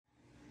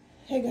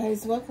Hey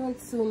guys, welcome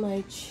to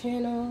my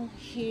channel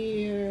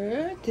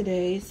here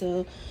today.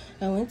 So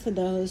I went to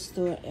Dollar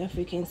Store,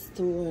 African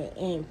store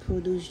in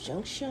Produce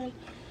Junction.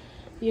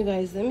 You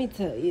guys, let me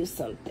tell you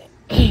something.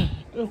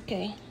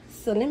 Okay,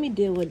 so let me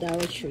deal with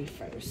Dollar Tree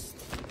first.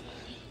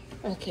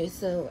 Okay,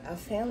 so I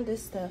found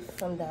this stuff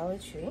from Dollar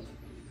Tree.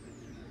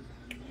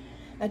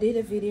 I did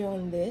a video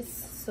on this,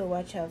 so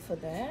watch out for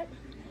that.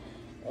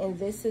 And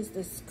this is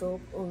the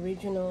Scope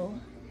Original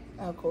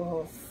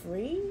Alcohol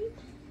Free.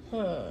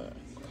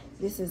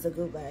 This is a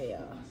good buy,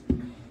 y'all.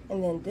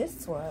 And then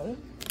this one,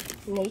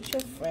 Nature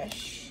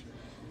Fresh.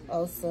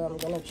 Also, I'm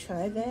gonna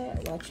try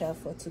that. Watch out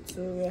for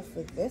tutorial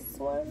for this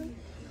one.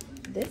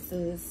 This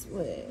is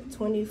what,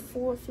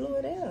 24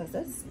 fluid ounce.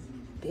 That's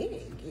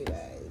big, you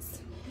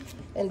guys.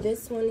 And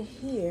this one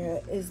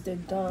here is the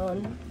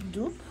Dawn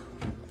Dupe,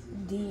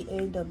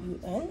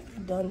 D-A-W-N,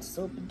 Dawn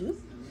Soap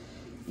Dupe,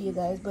 you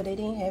guys. But they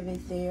didn't have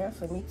it there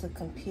for me to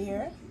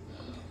compare.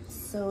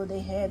 So they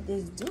had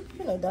this dupe,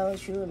 you know, Dollar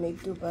Tree will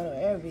make dupe out of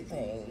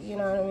everything, you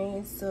know what I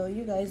mean? So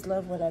you guys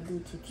love when I do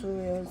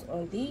tutorials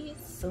on these,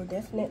 so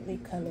definitely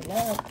coming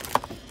up.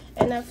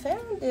 And I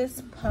found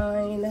this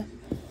pine,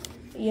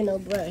 you know,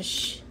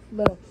 brush,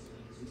 but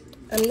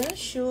I'm not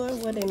sure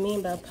what they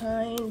mean by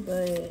pine,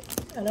 but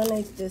I don't know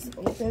if this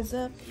opens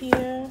up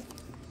here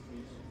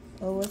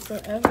or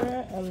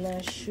whatsoever. I'm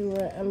not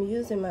sure. I'm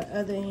using my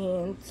other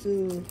hand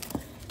to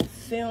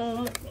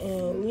film,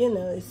 and you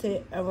know, it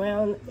said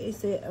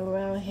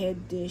around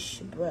head dish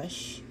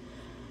brush,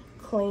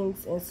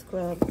 cleans and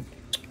scrub.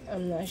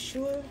 I'm not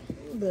sure,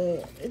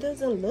 but it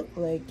doesn't look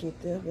like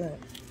it though. But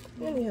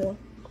anyhow,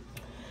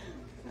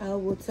 I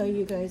will tell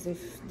you guys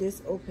if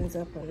this opens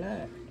up or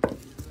not.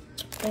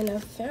 And I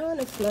found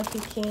a fluffy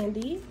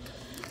candy,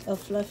 a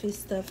fluffy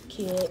stuffed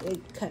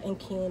cotton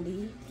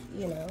candy,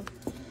 you know,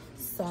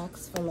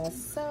 socks for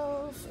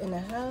myself in the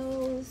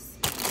house.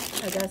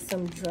 I got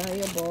some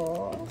dryer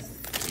balls.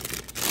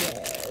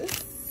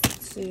 Yes,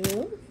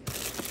 2.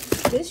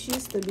 This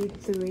used to be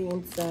 3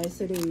 inside,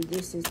 so they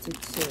reduced it to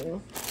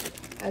 2.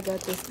 I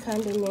got this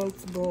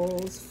condiment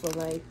bowls for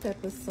like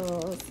pepper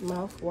sauce,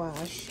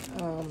 mouthwash,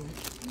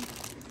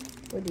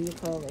 what do you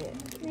call it?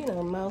 You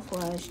know,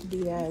 mouthwash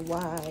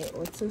DIY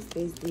or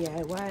toothpaste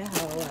DIY,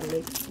 how I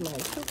mix my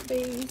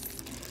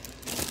toothpaste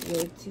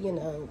with, you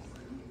know,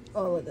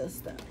 all of this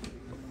stuff.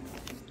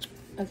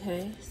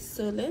 Okay,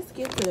 so let's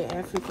get to the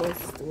African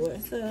store.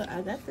 So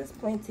I got this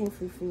plantain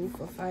fufu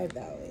for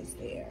 $5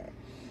 there.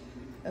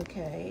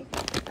 Okay,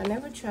 I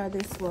never tried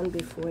this one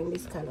before in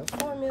this kind of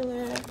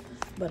formula,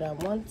 but I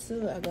want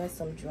to. I got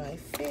some dry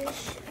fish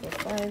for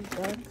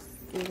 $5,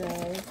 you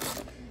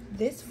guys.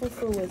 This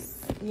fufu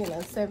was, you know,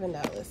 $7,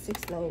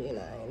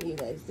 $6.99. You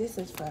guys, this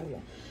is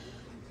 $5.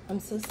 I'm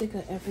so sick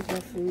of African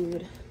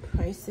food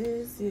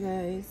prices, you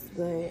guys,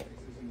 but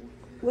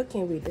what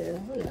can we do?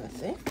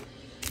 Nothing.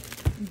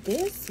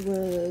 This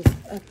was,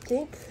 I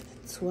think,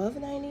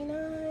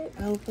 $12.99.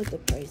 I'll put the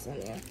price on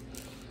there.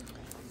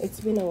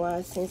 It's been a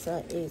while since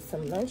I ate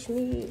some lunch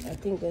meat. I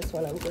think that's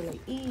what I'm gonna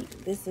eat.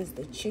 This is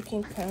the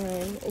chicken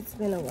kind. It's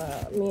been a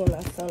while. Me and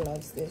my son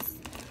loves this.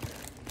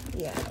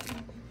 Yeah.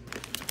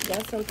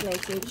 Got some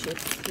plantain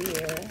chips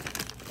here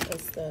and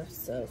stuff.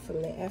 So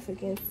from the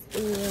African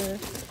store.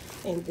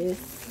 And this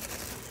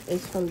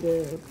is from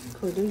the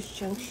Produce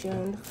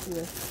Junction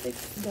for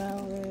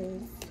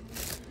 $6.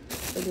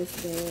 For this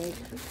bag.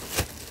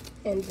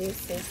 And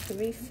this is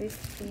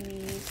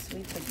 $3.50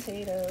 sweet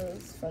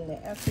potatoes from the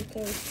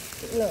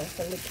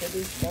from the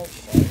Produce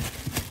Junction.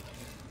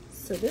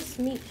 So this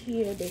meat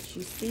here that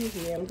you see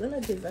here, I'm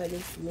gonna divide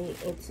this meat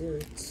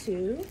into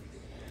 2,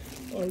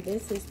 and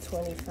this is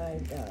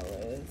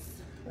 $25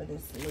 for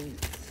this meat.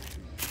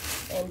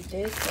 And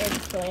this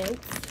eggplant,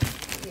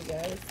 you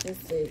guys, this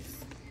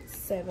is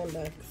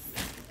 $7.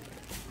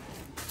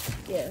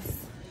 Yes.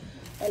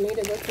 I need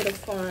to go to the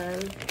farm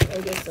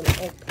and get some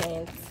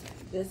eggplants.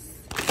 This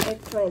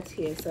eggplant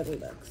here is $7.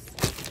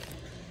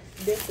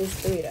 This is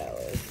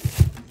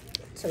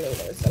 $3.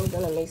 Tomatoes. I'm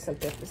gonna make some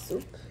pepper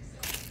soup.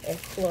 And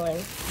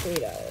corn,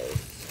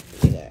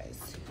 $3. You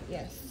guys,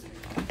 yes.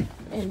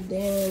 And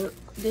then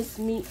this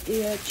meat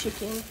here,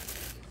 chicken.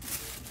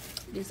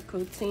 This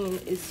protein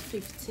is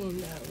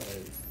 $15.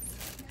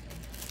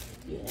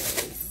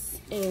 Yes.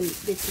 And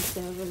the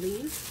cassava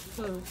leaf.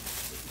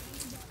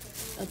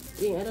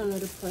 I don't know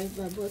the price,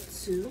 but I bought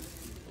 2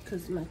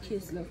 because my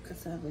kids love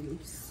cassava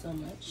leaves so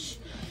much.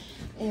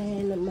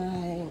 And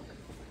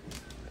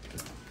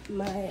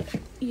my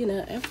you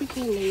know,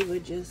 African neighbor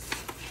just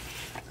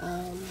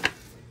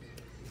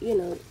you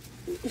know,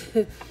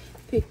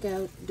 picked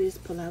out this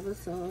palava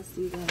sauce.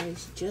 You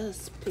guys,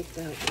 just picked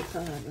out the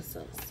palava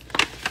sauce.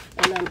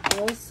 And I'm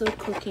also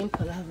cooking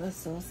palava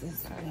sauce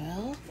as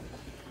well.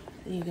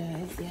 You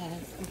guys,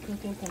 yes, I'm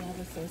cooking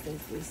palava sauce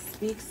as we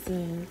speak. So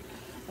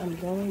I'm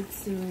going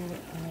to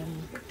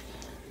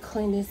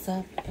clean this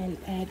up and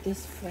add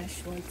this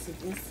fresh one to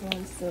this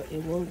one so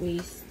it won't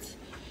waste,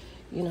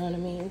 you know what I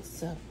mean?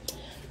 So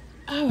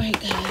alright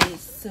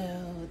guys, so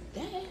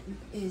that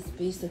is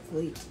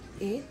basically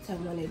it. I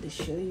wanted to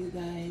show you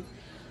guys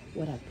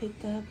what I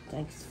picked up.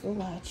 Thanks for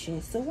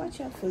watching. So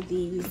watch out for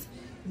these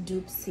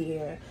dupes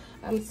here.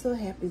 I'm so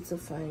happy to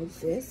find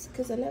this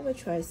because I never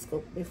tried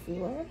Scope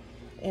before,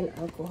 and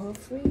alcohol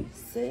free,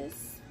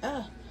 sis.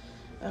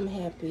 I'm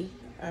happy.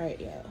 All right,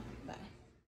 y'all.